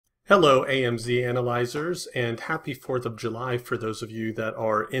Hello AMZ Analyzers, and happy 4th of July for those of you that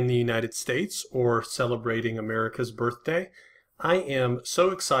are in the United States or celebrating America's birthday. I am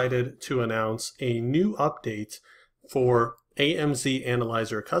so excited to announce a new update for AMZ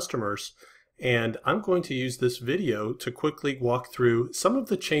Analyzer customers, and I'm going to use this video to quickly walk through some of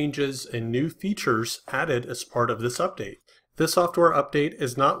the changes and new features added as part of this update. This software update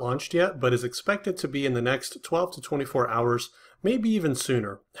is not launched yet, but is expected to be in the next 12 to 24 hours, maybe even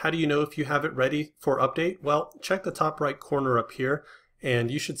sooner. How do you know if you have it ready for update? Well, check the top right corner up here,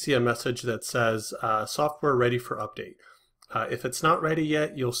 and you should see a message that says software ready for update. If it's not ready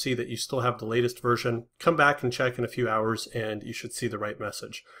yet, you'll see that you still have the latest version. Come back and check in a few hours, and you should see the right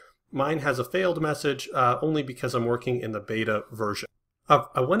message. Mine has a failed message only because I'm working in the beta version.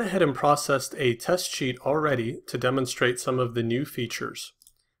 I went ahead and processed a test sheet already to demonstrate some of the new features.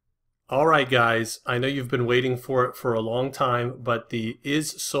 Alright guys, I know you've been waiting for it for a long time, but the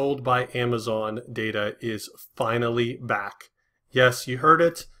is sold by Amazon data is finally back. Yes, you heard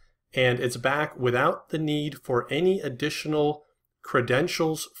it, and it's back without the need for any additional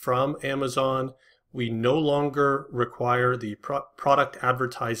credentials from Amazon. We no longer require the product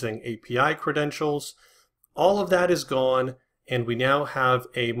advertising API credentials. All of that is gone, and we now have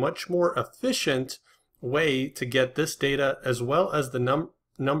a much more efficient way to get this data as well as the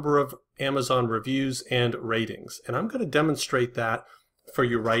number of Amazon reviews and ratings. And I'm going to demonstrate that for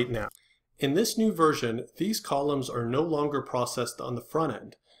you right now. In this new version, these columns are no longer processed on the front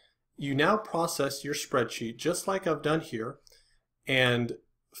end. You now process your spreadsheet just like I've done here and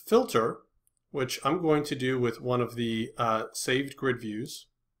filter, which I'm going to do with one of the saved grid views.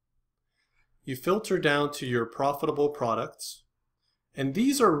 You filter down to your profitable products, and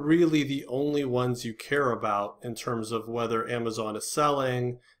these are really the only ones you care about in terms of whether Amazon is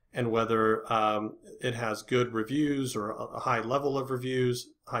selling and whether it has good reviews or a high level of reviews,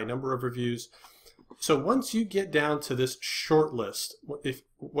 high number of reviews. So once you get down to this short list,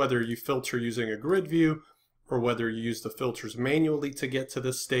 whether you filter using a grid view or whether you use the filters manually to get to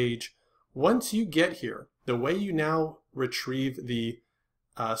this stage, once you get here, the way you now retrieve the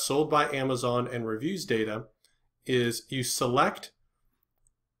sold by Amazon and reviews data is you select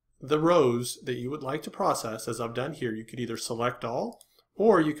the rows that you would like to process. As I've done here, you could either select all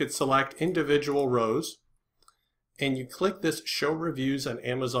or you could select individual rows, and you click this Show Reviews and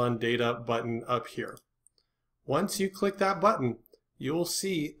Amazon Data button up here. Once you click that button, you'll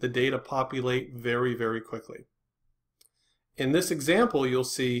see the data populate very, very quickly. In this example, you'll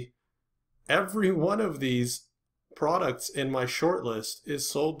see every one of these products in my shortlist is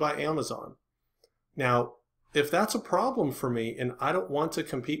sold by Amazon. Now, if that's a problem for me and I don't want to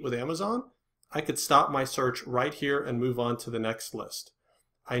compete with Amazon, I could stop my search right here and move on to the next list.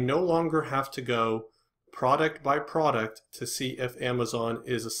 I no longer have to go product by product to see if Amazon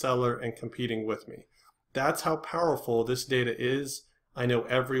is a seller and competing with me. That's how powerful this data is. I know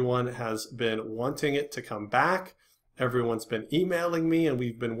everyone has been wanting it to come back. Everyone's been emailing me, and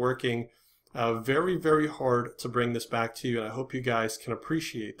we've been working very, very hard to bring this back to you, and I hope you guys can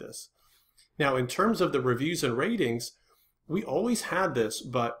appreciate this. Now, in terms of the reviews and ratings, we always had this,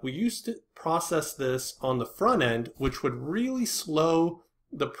 but we used to process this on the front end, which would really slow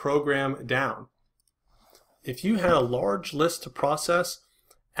the program down. If you had a large list to process,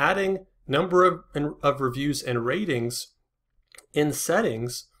 adding number of reviews and ratings in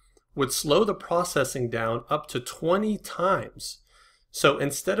settings would slow the processing down up to 20 times. So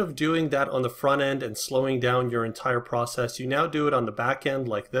instead of doing that on the front end and slowing down your entire process, you now do it on the back end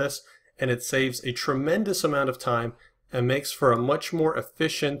like this, and it saves a tremendous amount of time and makes for a much more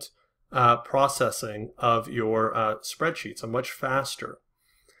efficient processing of your spreadsheets, much faster.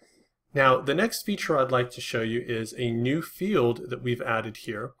 Now, the next feature I'd like to show you is a new field that we've added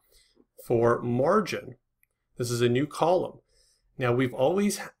here for margin. This is a new column. Now, we've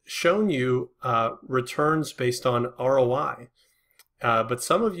always shown you returns based on ROI, but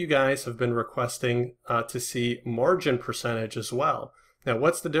some of you guys have been requesting to see margin percentage as well. Now,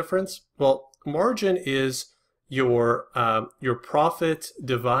 what's the difference? Well, margin is your profit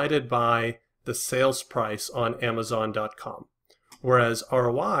divided by the sales price on Amazon.com, whereas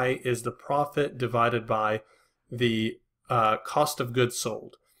ROI is the profit divided by the cost of goods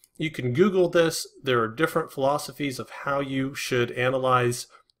sold. You can Google this. There are different philosophies of how you should analyze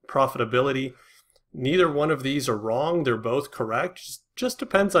profitability. Neither one of these are wrong. They're both correct. Just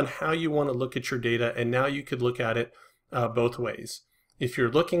depends on how you want to look at your data, and now you could look at it both ways. If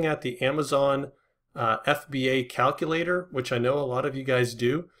you're looking at the Amazon FBA calculator, which I know a lot of you guys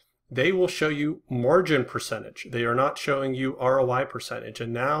do, they will show you margin percentage. They are not showing you ROI percentage,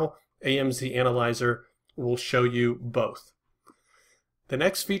 and now AMZ Analyzer will show you both. The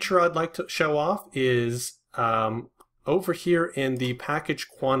next feature I'd like to show off is over here in the package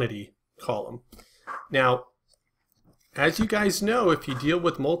quantity column. Now, as you guys know, if you deal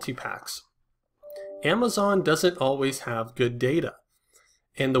with multi-packs, Amazon doesn't always have good data.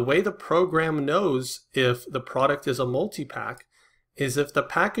 And the way the program knows if the product is a multi-pack is if the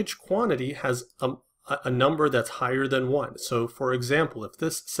package quantity has a number that's higher than 1. So for example, if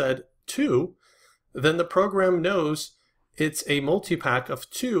this said 2, then the program knows it's a multi-pack of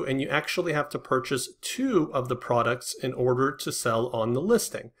 2, and you actually have to purchase 2 of the products in order to sell on the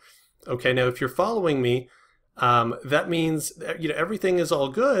listing. Okay, now if you're following me, that means everything is all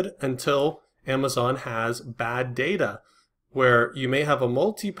good until Amazon has bad data, where you may have a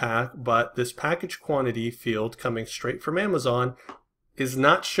multi-pack, but this package quantity field coming straight from Amazon is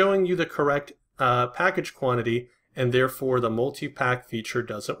not showing you the correct package quantity, and therefore the multi-pack feature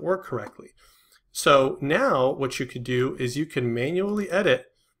doesn't work correctly. So now what you could do is you can manually edit.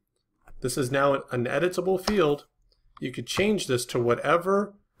 This is now an editable field. You could change this to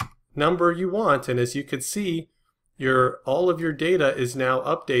whatever number you want, and as you can see, all of your data is now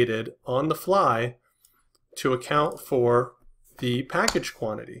updated on the fly to account for the package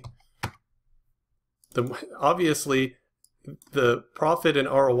quantity. Obviously, the profit and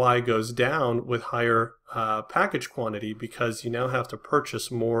ROI goes down with higher package quantity because you now have to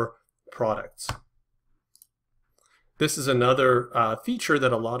purchase more products. This is another feature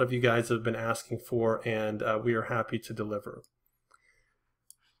that a lot of you guys have been asking for, and we are happy to deliver.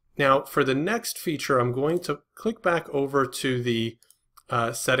 Now, for the next feature, I'm going to click back over to the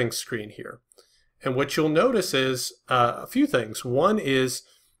settings screen here. And what you'll notice is a few things. One is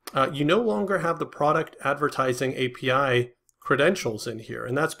you no longer have the product advertising API credentials in here,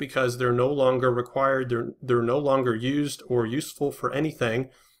 and that's because they're no longer required, they're no longer used or useful for anything,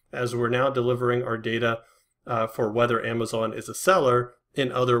 as we're now delivering our data for whether Amazon is a seller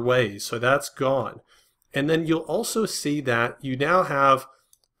in other ways. So that's gone. And then you'll also see that you now have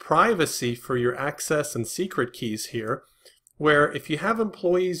privacy for your access and secret keys here, where if you have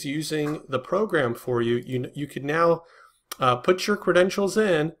employees using the program for you, you could now put your credentials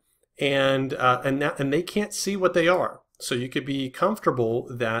in, and they can't see what they are. So you could be comfortable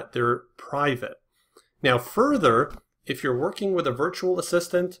that they're private. Now further, if you're working with a virtual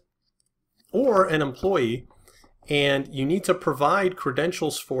assistant or an employee and you need to provide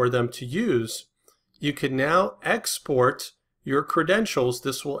credentials for them to use, you can now export your credentials.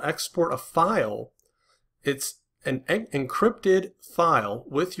 This will export a file. It's an encrypted file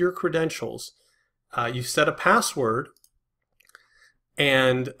with your credentials. You set a password,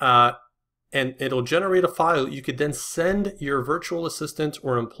 and it'll generate a file. You could then send your virtual assistant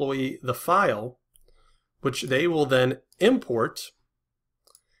or employee the file, which they will then import,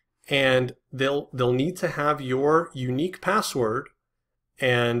 and they'll need to have your unique password.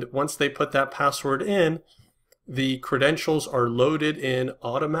 And once they put that password in, the credentials are loaded in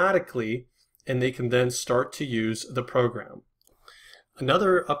automatically, and they can then start to use the program.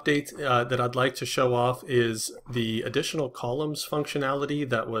 Another update that I'd like to show off is the additional columns functionality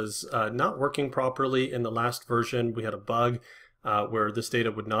that was not working properly in the last version. We had a bug where this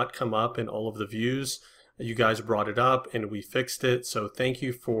data would not come up in all of the views. You guys brought it up and we fixed it, so thank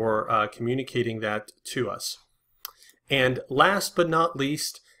you for communicating that to us. And last but not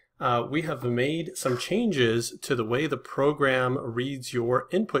least, we have made some changes to the way the program reads your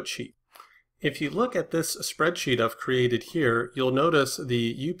input sheet. If you look at this spreadsheet I've created here, you'll notice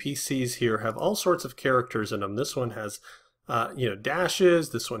the UPCs here have all sorts of characters in them. This one has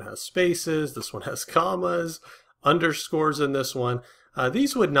dashes, this one has spaces, this one has commas, underscores in this one.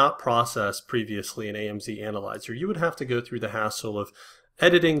 These would not process previously in AMZ Analyzer. You would have to go through the hassle of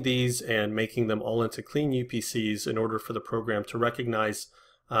editing these and making them all into clean UPCs in order for the program to recognize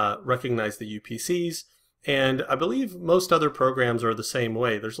the UPCs. And I believe most other programs are the same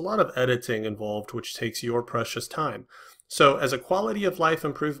way. There's a lot of editing involved, which takes your precious time. So as a quality of life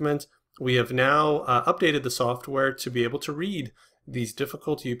improvement, we have now updated the software to be able to read these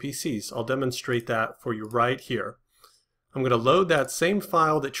difficult UPCs. I'll demonstrate that for you right here. I'm going to load that same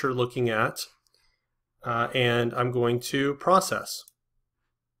file that you're looking at, and I'm going to process.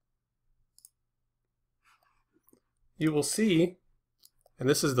 You will see, and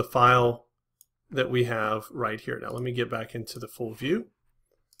this is the file that we have right here. Now let me get back into the full view.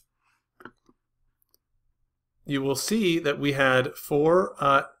 You will see that we had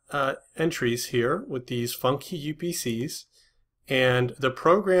 4 entries here with these funky UPCs, and the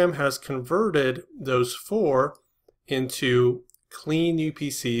program has converted those 4 into clean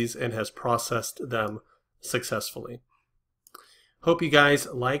UPCs and has processed them successfully. Hope you guys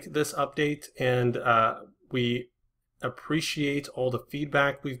like this update, and we appreciate all the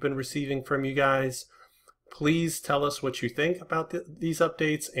feedback we've been receiving from you guys. Please tell us what you think about these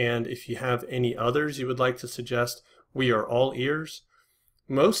updates, and if you have any others you would like to suggest, we are all ears.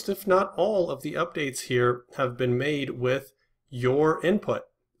 Most, if not all, of the updates here have been made with your input,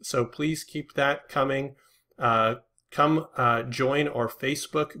 so please keep that coming. Come join our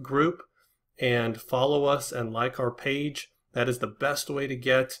Facebook group and follow us and like our page. That is the best way to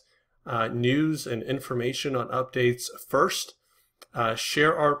get news and information on updates first.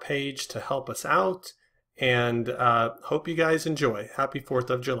 Share our page to help us out, and hope you guys enjoy. Happy 4th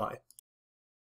of July.